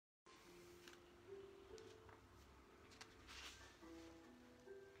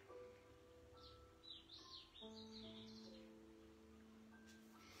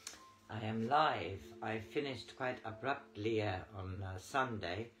am live. I finished quite abruptly on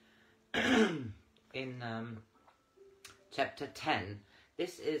Sunday in chapter 10.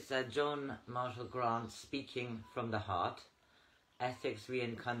 This is Joan Marshall Grant speaking from the heart, Ethics,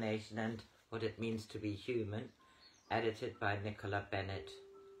 Reincarnation and What It Means to be Human, edited by Nicola Bennett,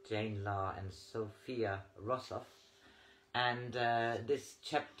 Jane Lahr and Sophia Rossoff. And this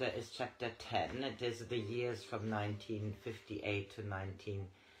chapter is chapter 10. It is the years from 1958 to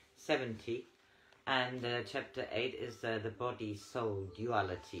 1970. And chapter 8 is the body-soul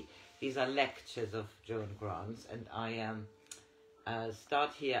duality. These are lectures of Joan Grant's, and I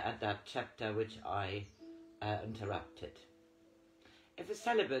start here at that chapter which I interrupted. If a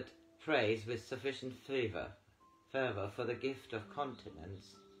celibate prays with sufficient fervour for the gift of continence,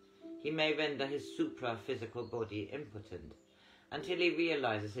 he may render his supra-physical body impotent until he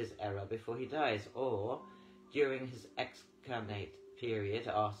realizes his error before he dies, or, during his excarnate period,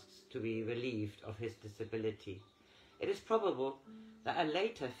 asks to be relieved of his disability. It is probable that a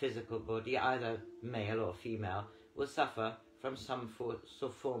later physical body, either male or female, will suffer from some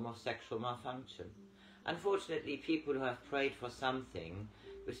form of sexual malfunction. Unfortunately, people who have prayed for something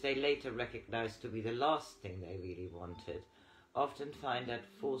which they later recognize to be the last thing they really wanted often find that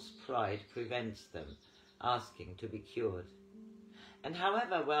false pride prevents them asking to be cured. And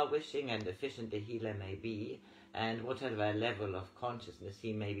however well-wishing and efficient a healer may be, and whatever level of consciousness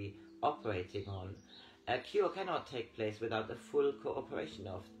he may be operating on, a cure cannot take place without the full cooperation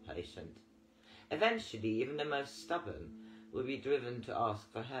of the patient. Eventually, even the most stubborn will be driven to ask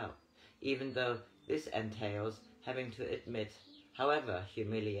for help, even though this entails having to admit, however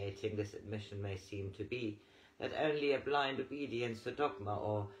humiliating this admission may seem to be, that only a blind obedience to dogma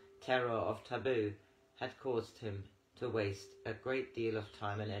or terror of taboo had caused him to waste a great deal of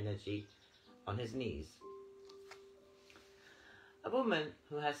time and energy on his knees. A woman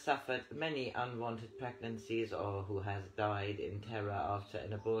who has suffered many unwanted pregnancies or who has died in terror after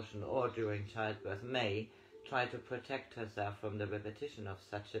an abortion or during childbirth may try to protect herself from the repetition of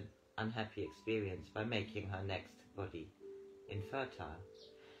such an unhappy experience by making her next body infertile.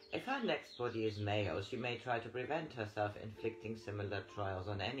 If her next body is male, she may try to prevent herself inflicting similar trials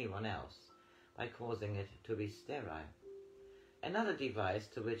on anyone else by causing it to be sterile. Another device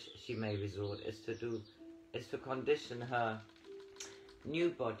to which she may resort is to condition her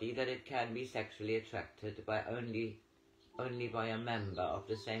new body that it can be sexually attracted by only by a member of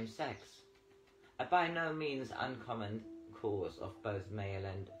the same sex, a by no means uncommon cause of both male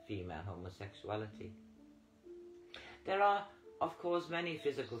and female homosexuality. There are, of course, many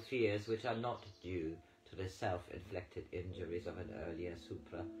physical fears which are not due to the self-inflicted injuries of an earlier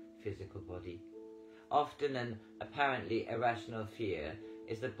supra-physical body. Often an apparently irrational fear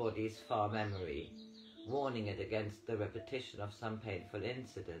is the body's far memory, warning it against the repetition of some painful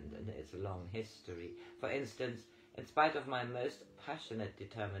incident in its long history. For instance, in spite of my most passionate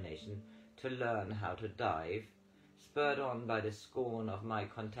determination to learn how to dive, spurred on by the scorn of my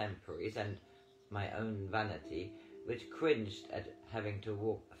contemporaries and my own vanity, which cringed at having to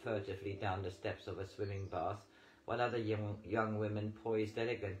walk furtively down the steps of a swimming bath while other young women poised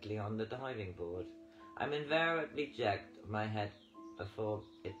elegantly on the diving board, I'm invariably jerked my head before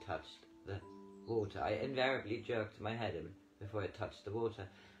it touched the water. I invariably jerked my head before it touched the water.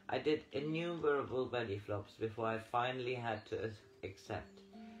 I did innumerable belly flops before I finally had to accept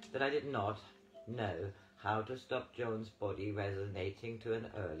that I did not know how to stop Joan's body resonating to an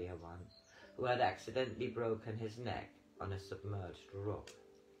earlier one, who had accidentally broken his neck on a submerged rock.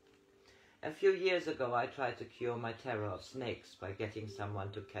 A few years ago I tried to cure my terror of snakes by getting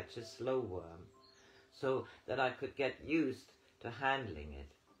someone to catch a slow worm, so that I could get used to handling it.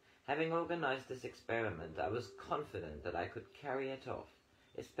 Having organized this experiment, I was confident that I could carry it off,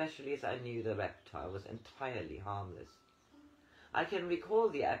 especially as I knew the reptile was entirely harmless. I can recall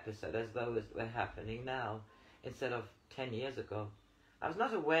the episode as though it were happening now, instead of 10 years ago. I was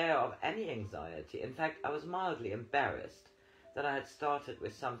not aware of any anxiety. In fact, I was mildly embarrassed that I had started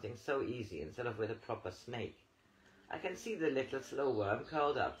with something so easy instead of with a proper snake. I can see the little slow worm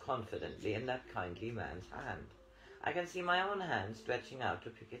curled up confidently in that kindly man's hand. I can see my own hand stretching out to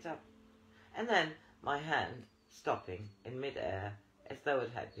pick it up, and then my hand stopping in mid-air as though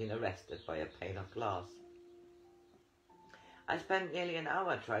it had been arrested by a pane of glass. I spent nearly an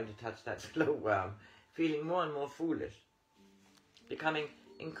hour trying to touch that slow worm, feeling more and more foolish, becoming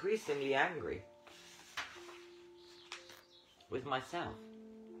increasingly angry with myself.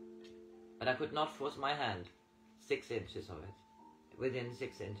 But I could not force my hand 6 inches of it, within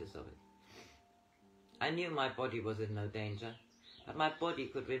 6 inches of it. I knew my body was in no danger, but my body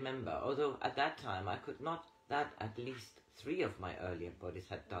could remember, although at that time I could not that at least 3 of my earlier bodies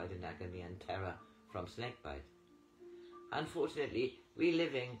had died in agony and terror from snakebite. Unfortunately,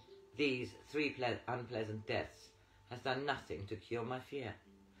 reliving these 3 unpleasant deaths has done nothing to cure my fear.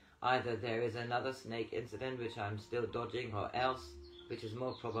 Either there is another snake incident which I am still dodging, or else, which is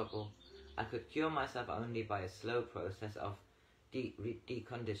more probable, I could cure myself only by a slow process of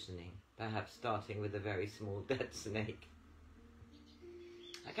deconditioning, perhaps starting with a very small dead snake.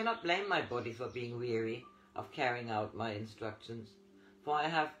 I cannot blame my body for being weary of carrying out my instructions, for I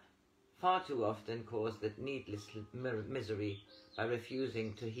have far too often caused it needless misery by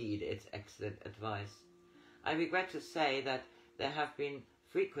refusing to heed its excellent advice. I regret to say that there have been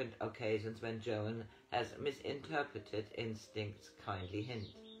frequent occasions when Joan has misinterpreted instinct's kindly hint,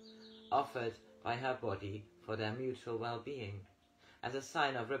 offered by her body for their mutual well-being, as a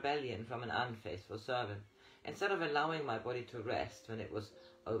sign of rebellion from an unfaithful servant. Instead of allowing my body to rest when it was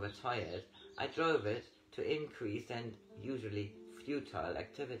overtired, I drove it to increased and usually futile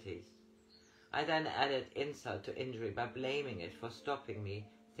activities. I then added insult to injury by blaming it for stopping me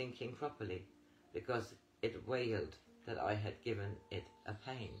thinking properly, because it wailed that I had given it a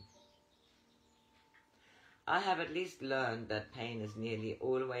pain. I have at least learned that pain is nearly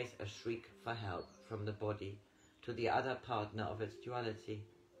always a shriek for help from the body to the other partner of its duality.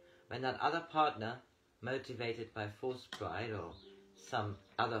 When that other partner, motivated by forced pride or some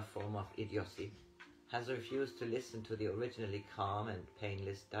other form of idiocy, has refused to listen to the originally calm and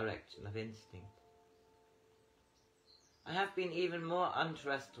painless direction of instinct. I have been an even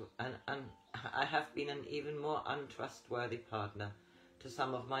more untrustworthy partner to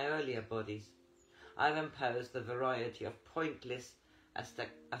some of my earlier bodies. I have imposed a variety of pointless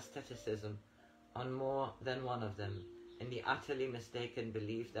aestheticism on more than one of them, in the utterly mistaken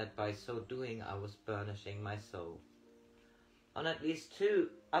belief that by so doing I was burnishing my soul. On at least 2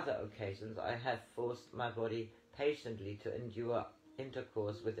 other occasions I have forced my body patiently to endure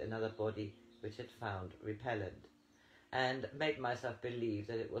intercourse with another body which it found repellent, and made myself believe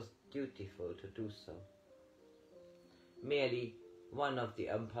that it was dutiful to do so. Merely one of the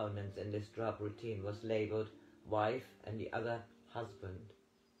opponents in this drab routine was labelled wife and the other husband.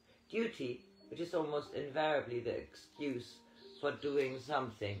 Duty, which is almost invariably the excuse for doing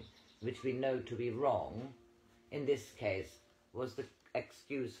something which we know to be wrong, in this case was the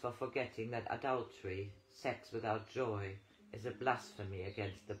excuse for forgetting that adultery, sex without joy, is a blasphemy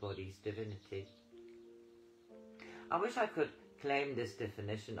against the body's divinity. I wish I could claim this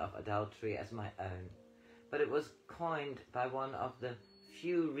definition of adultery as my own, but it was coined by one of the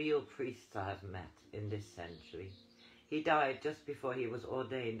few real priests I have met in this century. He died just before he was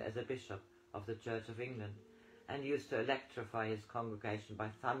ordained as a bishop of the Church of England, and used to electrify his congregation by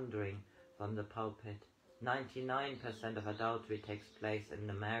thundering from the pulpit. 99% of adultery takes place in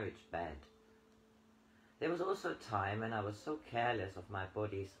the marriage bed. There was also a time when I was so careless of my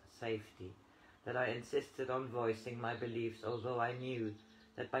body's safety that I insisted on voicing my beliefs, although I knew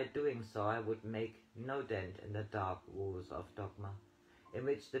that by doing so I would make no dent in the dark walls of dogma, in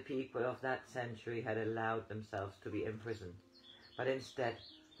which the people of that century had allowed themselves to be imprisoned, but instead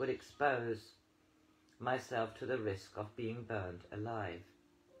would expose myself to the risk of being burned alive.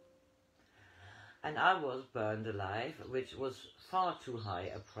 And I was burned alive, which was far too high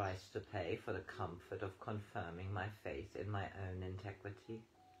a price to pay for the comfort of confirming my faith in my own integrity.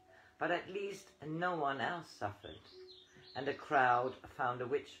 But at least no one else suffered, and the crowd found a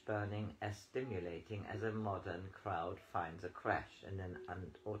witch burning as stimulating as a modern crowd finds a crash in an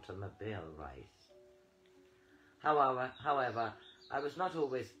automobile race. However, I was not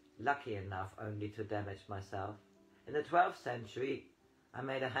always lucky enough only to damage myself. In the 12th century, I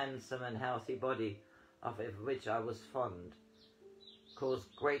made a handsome and healthy body, of which I was fond,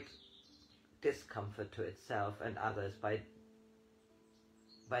 caused great discomfort to itself and others by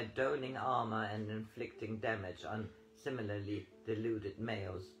donning armor and inflicting damage on similarly deluded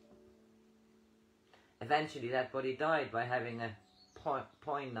males. Eventually that body died by having a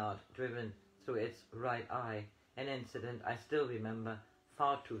poignard driven through its right eye, an incident I still remember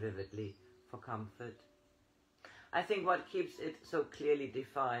far too vividly for comfort. I think what keeps it so clearly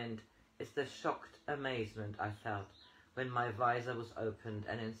defined is the shocked amazement I felt when my visor was opened,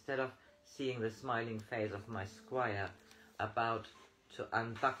 and instead of seeing the smiling face of my squire about to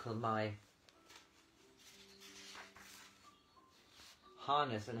unbuckle my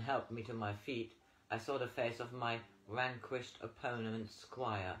harness and help me to my feet, I saw the face of my vanquished opponent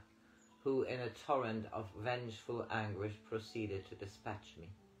squire, who in a torrent of vengeful anguish proceeded to dispatch me.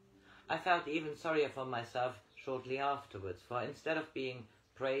 I felt even sorrier for myself shortly afterwards, for instead of being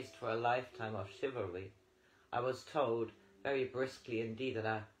praised for a lifetime of chivalry, I was told, very briskly indeed, that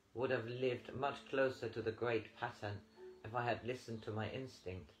I would have lived much closer to the great pattern if I had listened to my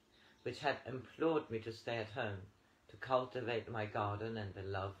instinct, which had implored me to stay at home, to cultivate my garden and the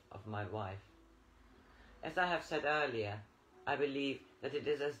love of my wife. As I have said earlier, I believe that it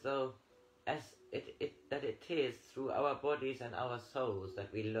is that it is through our bodies and our souls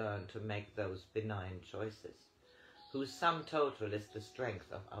that we learn to make those benign choices, whose sum total is the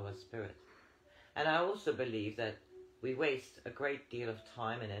strength of our spirit. And I also believe that we waste a great deal of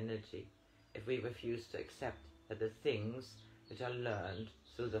time and energy if we refuse to accept that the things which are learned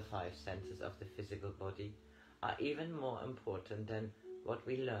through the five senses of the physical body are even more important than what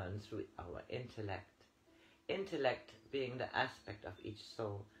we learn through our intellect. Intellect being the aspect of each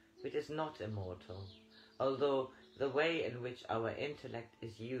soul which is not immortal, although the way in which our intellect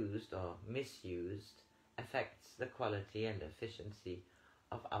is used or misused affects the quality and efficiency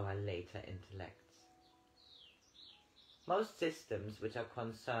of our later intellects. Most systems which are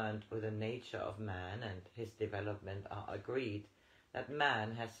concerned with the nature of man and his development are agreed that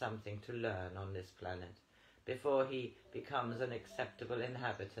man has something to learn on this planet before he becomes an acceptable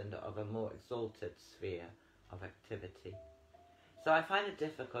inhabitant of a more exalted sphere of activity. So I find it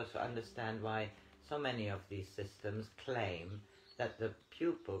difficult to understand why so many of these systems claim that the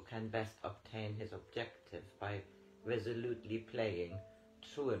pupil can best obtain his objective by resolutely playing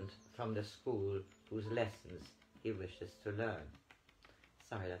truant from the school whose lessons he wishes to learn.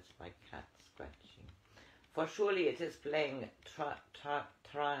 Sorry, that's my cat scratching. For surely it is playing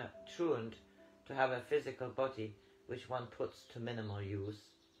truant to have a physical body which one puts to minimal use.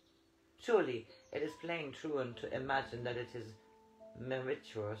 Surely it is playing truant to imagine that it is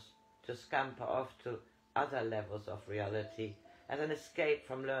meritorious to scamper off to other levels of reality as an escape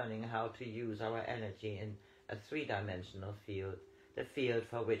from learning how to use our energy in a three-dimensional field, the field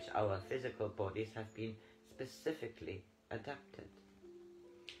for which our physical bodies have been specifically adapted.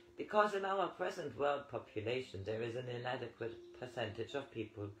 Because in our present world population there is an inadequate percentage of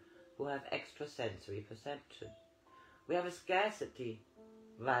people who have extrasensory perception. We have a scarcity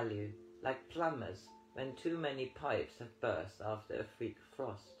value like plumbers when too many pipes have burst after a freak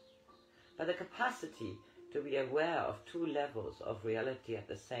frost. But the capacity to be aware of two levels of reality at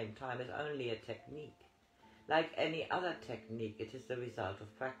the same time is only a technique. Like any other technique, it is the result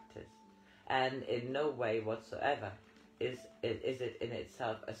of practice, and in no way whatsoever is it in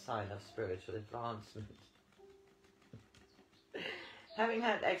itself a sign of spiritual advancement. Having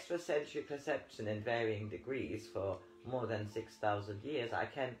had extrasensory perception in varying degrees for more than 6,000 years, I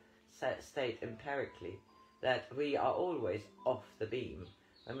can state empirically that we are always off the beam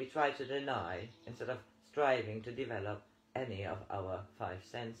when we try to deny instead of striving to develop any of our five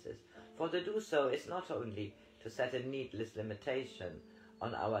senses. For to do so is not only to set a needless limitation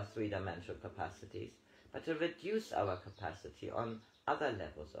on our three-dimensional capacities, but to reduce our capacity on other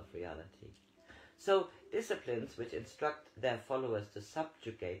levels of reality. So disciplines which instruct their followers to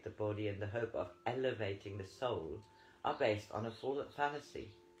subjugate the body in the hope of elevating the soul are based on a fallacy.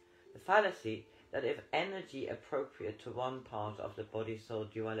 The fallacy that if energy appropriate to one part of the body-soul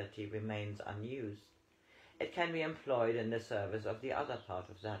duality remains unused, it can be employed in the service of the other part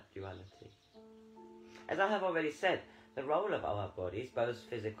of that duality. As I have already said, the role of our bodies, both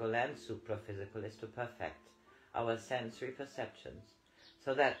physical and supraphysical, is to perfect our sensory perceptions,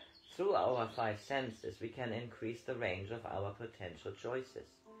 so that through our five senses we can increase the range of our potential choices,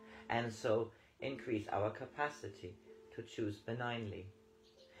 and so increase our capacity to choose benignly.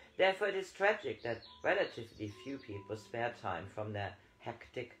 Therefore it is tragic that relatively few people spare time from their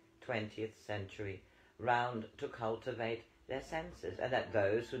hectic 20th century round to cultivate their senses, and that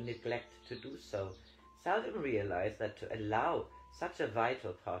those who neglect to do so seldom realize that to allow such a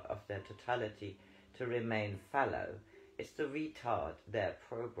vital part of their totality to remain fallow is to retard their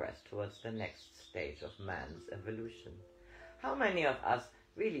progress towards the next stage of man's evolution. How many of us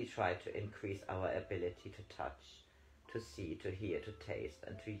really try to increase our ability to touch, to see, to hear, to taste,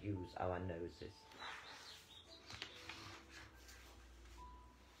 and to use our noses?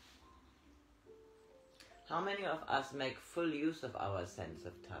 How many of us make full use of our sense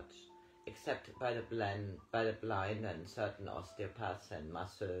of touch, except by the blind and certain osteopaths and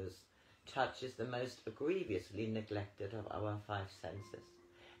masseurs? Touch is the most grievously neglected of our five senses,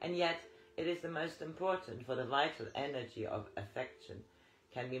 and yet it is the most important, for the vital energy of affection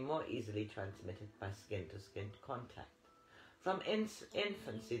can be more easily transmitted by skin-to-skin contact. From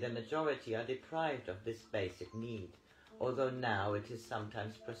infancy, the majority are deprived of this basic need, although now it is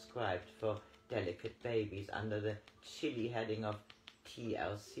sometimes prescribed for delicate babies under the chilly heading of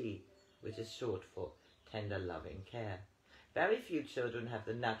TLC, which is short for tender loving care. Very few children have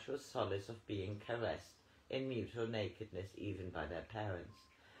the natural solace of being caressed in mutual nakedness even by their parents.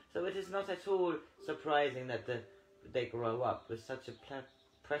 So it is not at all surprising that they grow up with such a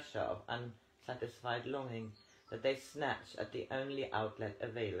pressure of unsatisfied longing that they snatch at the only outlet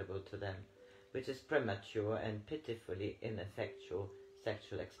available to them, which is premature and pitifully ineffectual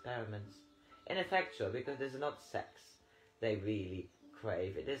sexual experiments. Ineffectual because it is not sex they really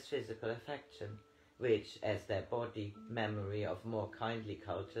crave, it is physical affection, which, as their body memory of more kindly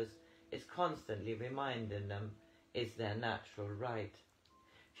cultures is constantly reminding them, is their natural right.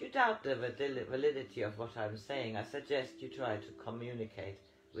 If you doubt the validity of what I am saying, I suggest you try to communicate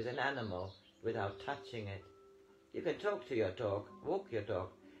with an animal without touching it. You can talk to your dog, walk your dog,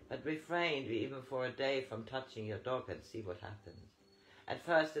 but refrain even for a day from touching your dog and see what happens. At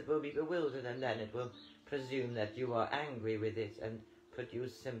first it will be bewildered, and then it will presume that you are angry with it and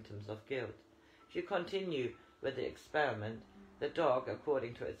produce symptoms of guilt. If you continue with the experiment, the dog,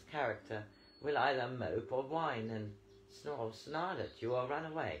 according to its character, will either mope or whine and snarl at you or run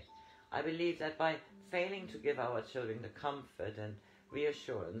away. I believe that by failing to give our children the comfort and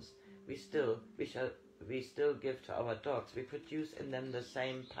reassurance we still give to our dogs, we produce in them the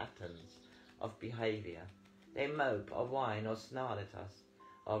same patterns of behavior. They mope or whine or snarl at us,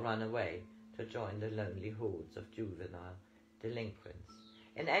 or run away to join the lonely hordes of juvenile delinquents.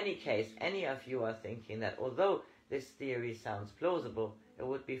 In any case, any of you are thinking that although this theory sounds plausible, it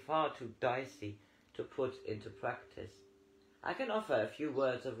would be far too dicey to put into practice. I can offer a few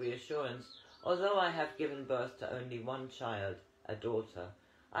words of reassurance. Although I have given birth to only one child, a daughter,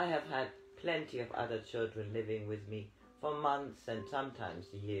 I have had plenty of other children living with me for months and sometimes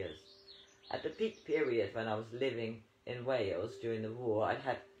years. At the peak period when I was living in Wales during the war, I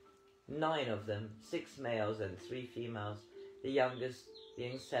had 9 of them, 6 males and 3 females, the youngest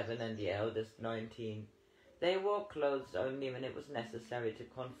being 7 and the eldest 19. They wore clothes only when it was necessary to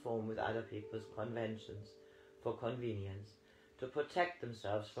conform with other people's conventions for convenience, to protect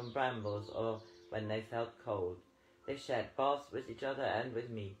themselves from brambles or when they felt cold. They shared baths with each other and with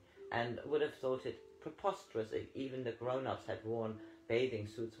me, and would have thought it preposterous if even the grown-ups had worn bathing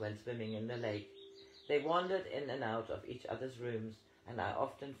suits when swimming in the lake. They wandered in and out of each other's rooms, and I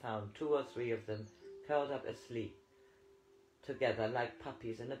often found 2 or 3 of them curled up asleep together like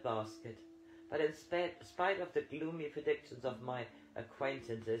puppies in a basket. But in spite of the gloomy predictions of my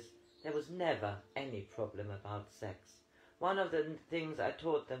acquaintances, there was never any problem about sex. One of the things I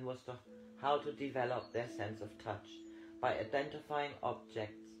taught them was how to develop their sense of touch by identifying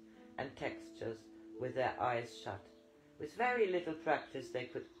objects and textures with their eyes shut. With very little practice, they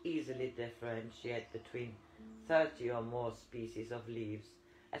could easily differentiate between 30 or more species of leaves,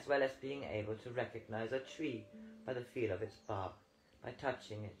 as well as being able to recognize a tree by the feel of its bark, by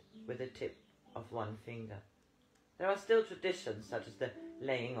touching it with the tip of one finger. There are still traditions such as the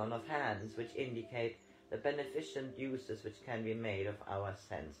laying on of hands, which indicate the beneficent uses which can be made of our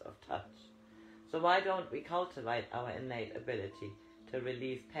sense of touch. So why don't we cultivate our innate ability to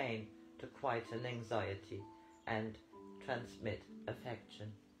relieve pain, to quieten anxiety, and transmit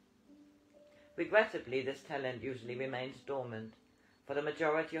affection? Regrettably, this talent usually remains dormant, for the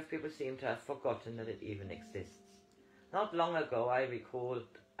majority of people seem to have forgotten that it even exists. Not long ago I recalled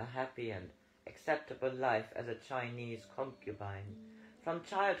a happy and acceptable life as a Chinese concubine. From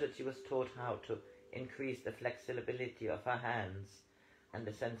childhood she was taught how to increase the flexibility of her hands and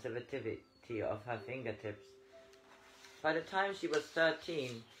the sensitivity of her fingertips. By the time she was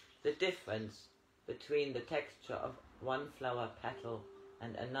 13, the difference between the texture of one flower petal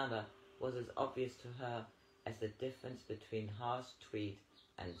and another was as obvious to her as the difference between harsh tweed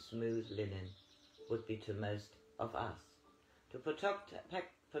and smooth linen would be to most of us. To protect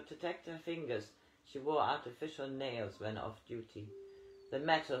her fingers, she wore artificial nails when off duty. The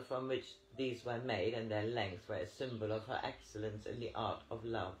metal from which these were made and their length were a symbol of her excellence in the art of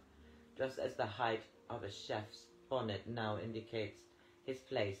love, just as the height of a chef's bonnet now indicates his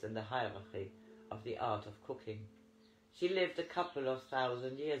place in the hierarchy of the art of cooking. She lived a couple of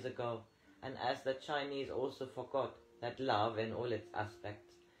 1,000 years ago, and as the Chinese also forgot that love in all its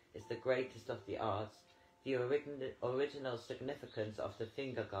aspects is the greatest of the arts, the original significance of the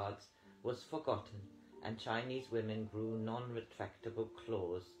finger guards was forgotten, and Chinese women grew non-retractable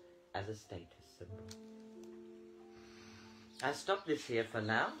claws as a status symbol. I'll stop this here for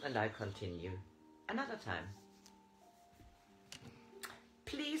now, and I continue another time.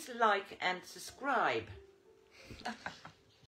 Please like and subscribe.